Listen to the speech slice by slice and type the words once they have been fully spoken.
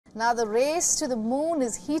Now the race to the moon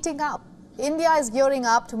is heating up. India is gearing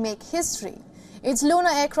up to make history. Its lunar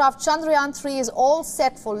aircraft Chandrayaan-3 is all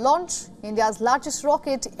set for launch. India's largest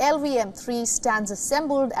rocket LVM-3 stands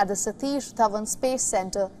assembled at the Satish Dhawan Space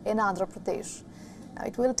Centre in Andhra Pradesh. Now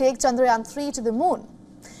it will take Chandrayaan-3 to the moon.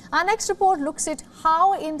 Our next report looks at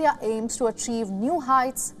how India aims to achieve new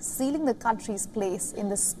heights, sealing the country's place in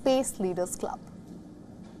the Space Leaders Club.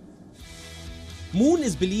 Moon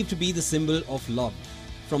is believed to be the symbol of love.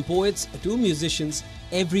 From poets to musicians,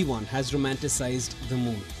 everyone has romanticized the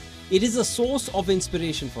moon. It is a source of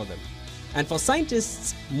inspiration for them. And for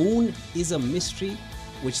scientists, moon is a mystery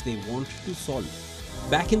which they want to solve.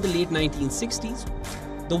 Back in the late 1960s,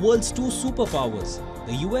 the world's two superpowers,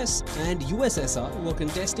 the US and USSR, were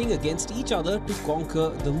contesting against each other to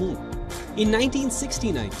conquer the moon. In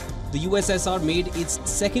 1969, the USSR made its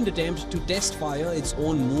second attempt to test fire its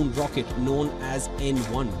own moon rocket known as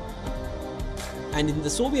N1. And in the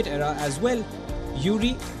Soviet era as well,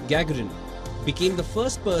 Yuri Gagarin became the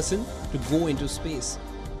first person to go into space.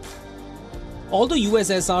 Although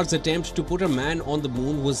USSR's attempt to put a man on the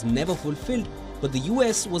moon was never fulfilled, but the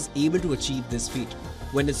US was able to achieve this feat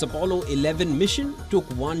when its Apollo 11 mission took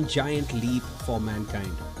one giant leap for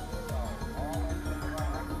mankind.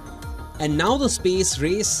 And now the space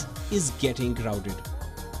race is getting crowded.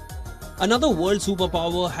 Another world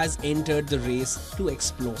superpower has entered the race to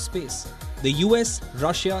explore space. The US,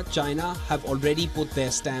 Russia, China have already put their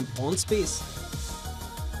stamp on space.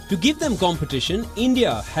 To give them competition,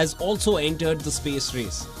 India has also entered the space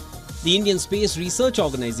race. The Indian Space Research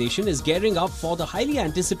Organization is gearing up for the highly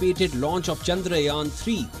anticipated launch of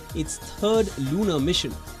Chandrayaan-3, its third lunar mission.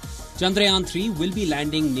 Chandrayaan-3 will be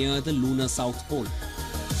landing near the lunar South Pole.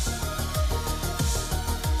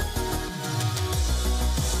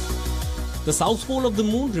 The South Pole of the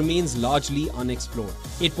moon remains largely unexplored.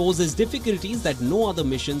 It poses difficulties that no other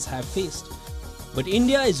missions have faced. But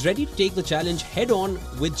India is ready to take the challenge head-on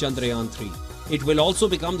with Chandrayaan-3. It will also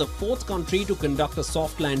become the fourth country to conduct a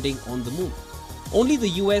soft landing on the moon. Only the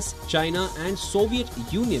US, China and Soviet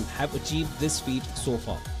Union have achieved this feat so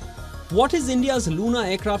far. What is India's lunar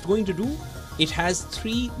aircraft going to do? It has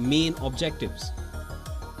three main objectives.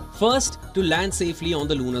 First, to land safely on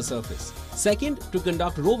the lunar surface. Second, to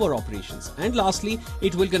conduct rover operations. And lastly,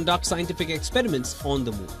 it will conduct scientific experiments on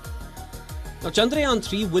the moon. Now,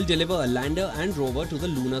 Chandrayaan-3 will deliver a lander and rover to the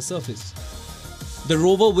lunar surface. The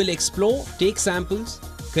rover will explore, take samples,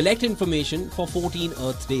 collect information for 14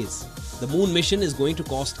 Earth days. The moon mission is going to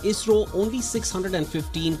cost ISRO only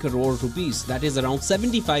 615 crore rupees, that is around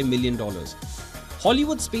 $75 million.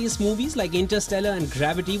 Hollywood space movies like Interstellar and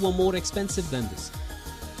Gravity were more expensive than this.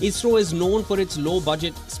 ISRO is known for its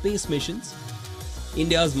low-budget space missions.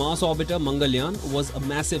 India's Mars orbiter Mangalyaan was a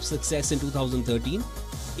massive success in 2013.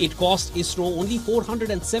 It cost ISRO only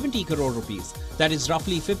 470 crore rupees, that is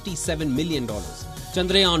roughly $57 million.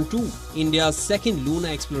 Chandrayaan-2, India's second lunar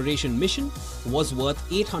exploration mission, was worth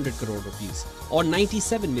 800 crore rupees or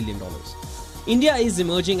 $97 million. India is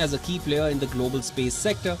emerging as a key player in the global space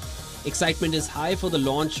sector. Excitement is high for the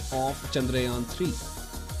launch of Chandrayaan-3.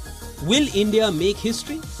 Will India make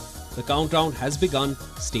history? The countdown has begun.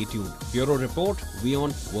 Stay tuned. Bureau Report,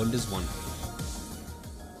 WION World is One.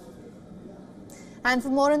 And for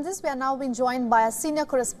more on this, we are now being joined by a senior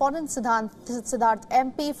correspondent, Siddharth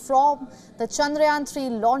MP, from the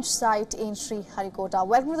Chandrayaan-3 launch site in Sriharikota.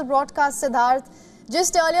 Welcome to the broadcast, Siddharth.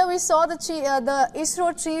 Just earlier, we saw the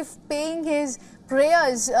ISRO chief paying his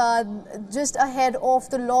prayers just ahead of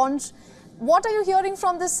the launch. What are you hearing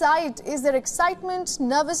from this site? Is there excitement,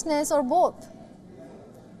 nervousness, or both?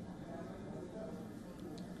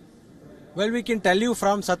 Well, we can tell you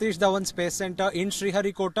from Satish Dhawan Space Centre in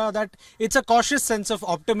Sriharikota that it's a cautious sense of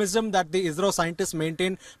optimism that the ISRO scientists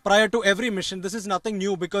maintain prior to every mission. This is nothing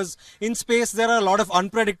new because in space there are a lot of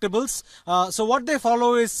unpredictables. So what they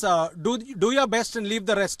follow is do your best and leave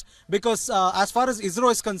the rest, because as far as ISRO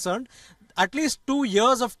is concerned, at least 2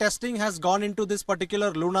 years of testing has gone into this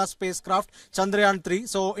particular lunar spacecraft, Chandrayaan-3.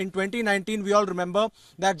 So in 2019, we all remember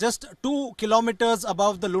that just 2 kilometers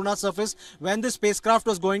above the lunar surface, when the spacecraft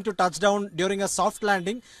was going to touch down during a soft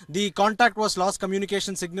landing, the contact was lost,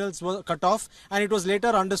 communication signals were cut off, and it was later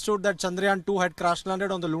understood that Chandrayaan-2 had crash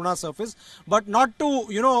landed on the lunar surface. But not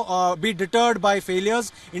to, be deterred by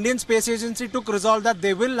failures, Indian Space Agency took resolve that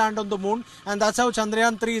they will land on the moon, and that's how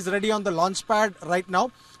Chandrayaan-3 is ready on the launch pad right now.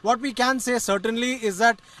 what we can say certainly is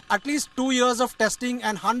that at least 2 years of testing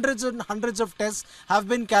and hundreds of tests have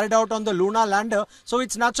been carried out on the lunar lander. So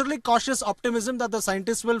it's naturally cautious optimism that the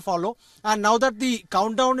scientists will follow. And now that the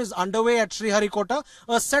countdown is underway at Sriharikota,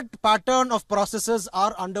 a set pattern of processes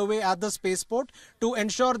are underway at the spaceport to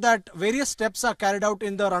ensure that various steps are carried out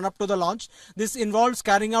in the run-up to the launch. This involves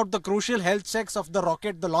carrying out the crucial health checks of the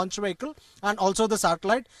rocket, the launch vehicle, and also the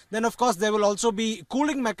satellite. Then, of course, there will also be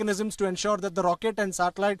cooling mechanisms to ensure that the rocket and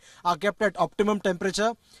satellite are kept at optimum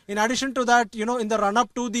temperature. In addition to that, in the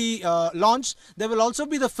run-up to the launch, there will also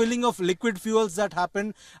be the filling of liquid fuels that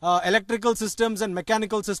happen. Electrical systems and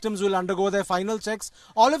mechanical systems will undergo their final checks.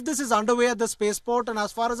 All of this is underway at the spaceport, and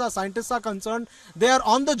as far as our scientists are concerned, they are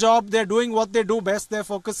on the job. They're doing what they do best. They're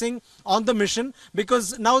focusing on the mission,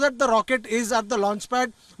 because now that the rocket is at the launch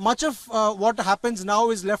pad, much of what happens now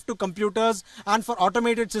is left to computers and for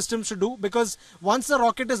automated systems to do, because once the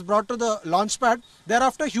rocket is brought to the launch pad,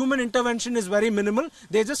 thereafter human intervention is very minimal.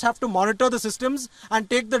 They just have to monitor the systems and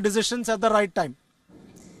take the decisions at the right time.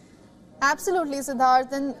 Absolutely,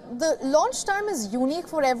 Siddharth. And the launch time is unique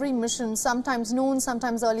for every mission, sometimes noon,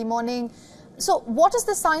 sometimes early morning. So what is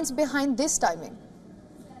the science behind this timing?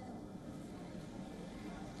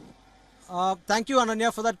 Thank you,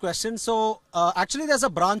 Ananya, for that question. So actually there's a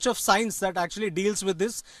branch of science that actually deals with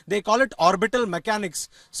this. They call it orbital mechanics.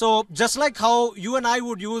 So just like how you and I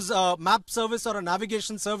would use a map service or a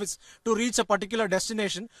navigation service to reach a particular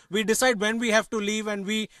destination, we decide when we have to leave, and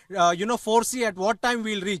we foresee at what time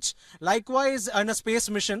we'll reach. Likewise, in a space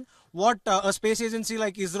mission, what a space agency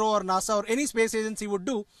like ISRO or NASA or any space agency would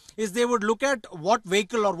do is they would look at what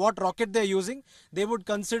vehicle or what rocket they're using. They would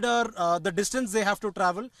consider the distance they have to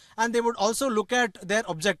travel, and they would also look at their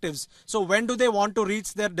objectives. So when do they want to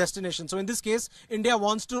reach their destination? So in this case, India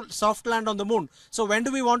wants to soft land on the moon. So when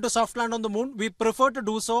do we want to soft land on the moon? We prefer to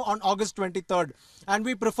do so on August 23rd. And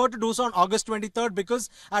we prefer to do so on August 23rd because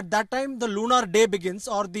at that time the lunar day begins,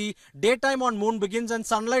 or the daytime on moon begins, and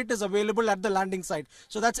sunlight is available at the landing site.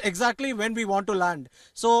 So that's exactly when we want to land.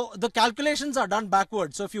 So the calculations are done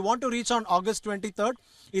backwards. So if you want to reach on August 23rd,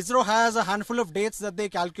 ISRO has a handful of dates that they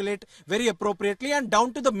calculate very appropriately, and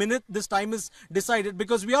down to the minute this time is decided,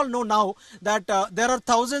 because we all know now that there are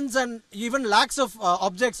thousands and even lakhs of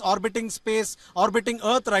objects orbiting space, orbiting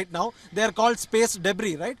Earth right now. They are called space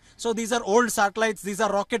debris, right? So these are old satellites, these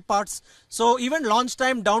are rocket parts. So even launch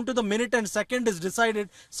time down to the minute and second is decided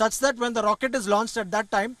such that when the rocket is launched at that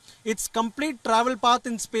time, its complete travel path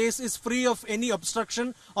in space is free of any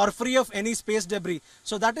obstruction or free of any space debris.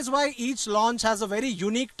 So that is why each launch has a very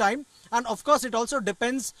unique time. And of course, it also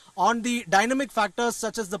depends on the dynamic factors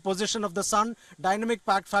such as the position of the sun, dynamic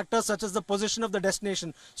factors such as the position of the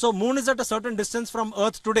destination. So moon is at a certain distance from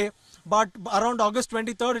Earth today, but around August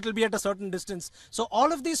 23rd, it will be at a certain distance. So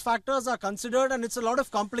all of these factors are considered, and it's a lot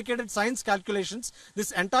of complicated science calculations.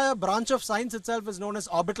 This entire branch of science itself is known as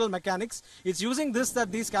orbital mechanics. It's using this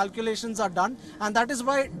that these calculations are done, and that is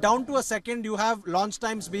why down to a second you have launch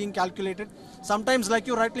times being calculated. Sometimes, like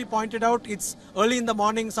you rightly pointed out, it's early in the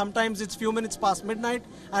morning, sometimes it's few minutes past midnight,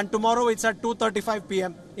 and tomorrow it's at 2:35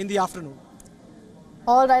 p.m. in the afternoon.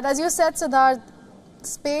 All right, as you said, Siddharth,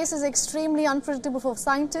 space is extremely unpredictable for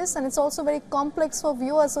scientists, and it's also very complex for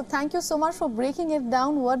viewers. So thank you so much for breaking it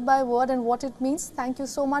down word by word and what it means. Thank you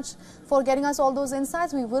so much for getting us all those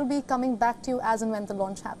insights. We will be coming back to you as and when the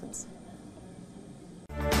launch happens.